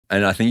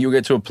And I think you'll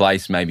get to a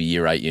place maybe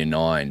year 8, year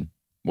 9.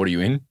 What are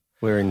you in?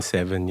 We're in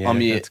 7, yeah. I'm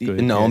that's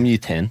good. I'm year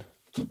 10.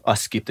 I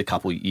skipped a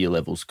couple of year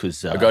levels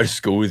because... I go to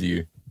school with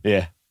you.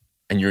 Yeah.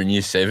 And you're in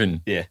year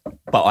 7. Yeah.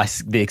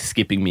 But they're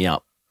skipping me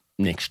up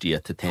next year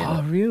to 10.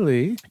 Oh,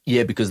 really?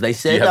 Yeah, because they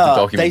said... Do you have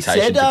the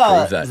documentation to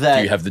prove that?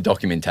 Do you have the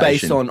documentation?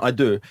 Based on... I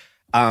do.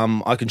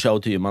 I can show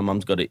it to you. My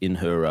mum's got it in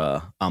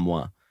her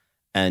armoire.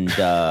 And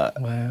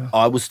Wow.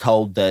 I was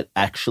told that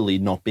actually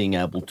not being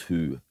able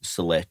to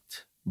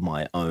select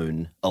my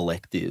own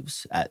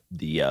electives at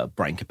the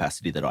brain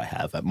capacity that I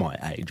have at my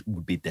age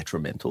would be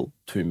detrimental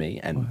to me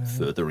and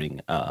furthering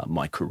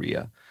my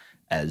career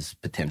as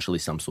potentially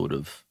some sort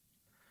of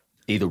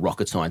either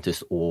rocket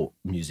scientist or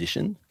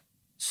musician.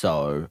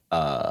 So,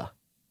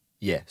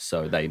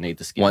 so they need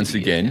to skip Once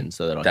again,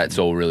 so that that's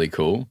all really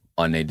cool.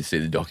 I need to see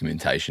the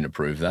documentation to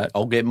prove that.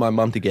 I'll get my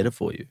mum to get it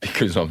for you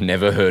because I've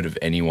never heard of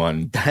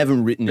anyone they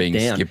haven't written being it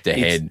down. skipped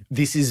ahead.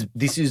 This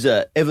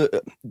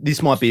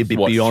might be a bit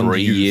beyond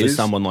 3 you years? for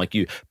someone like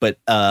you, but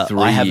 3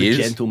 I have years?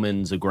 a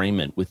gentleman's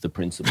agreement with the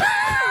principal.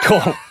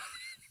 Cool.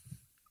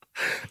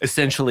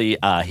 Essentially,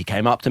 he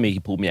came up to me, he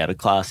pulled me out of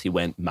class, he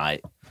went,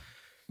 mate,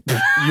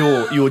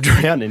 you're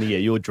drowning here,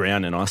 you're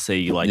drowning. I see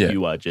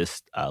you are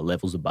just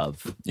levels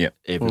above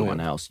everyone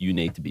else. You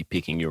need to be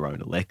picking your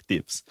own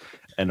electives.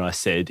 And I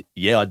said,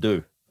 yeah, I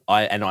do.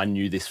 I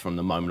knew this from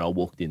the moment I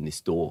walked in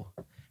this door.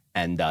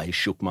 And he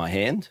shook my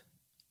hand.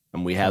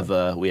 And we have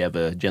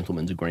a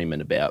gentleman's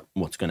agreement about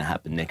what's going to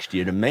happen next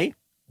year to me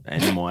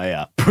and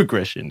my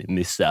progression in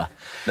this.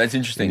 That's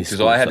interesting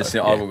because I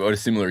got a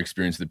similar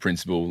experience with the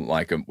principal,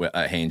 like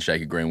a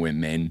handshake agreement where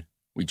men,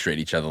 we treat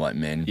each other like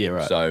men. Yeah,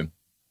 right. So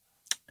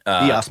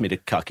he asked me to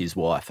cuck his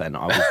wife, and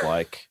I was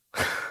like,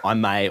 I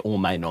may or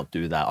may not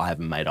do that. I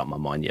haven't made up my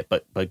mind yet,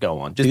 but go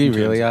on. Did he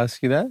really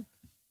ask you that?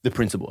 The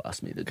principal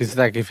asked me to do Because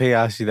that. if he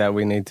asks you that,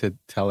 we need to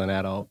tell an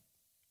adult.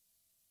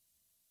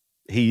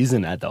 He is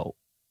an adult.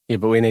 Yeah,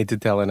 but we need to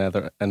tell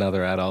another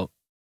adult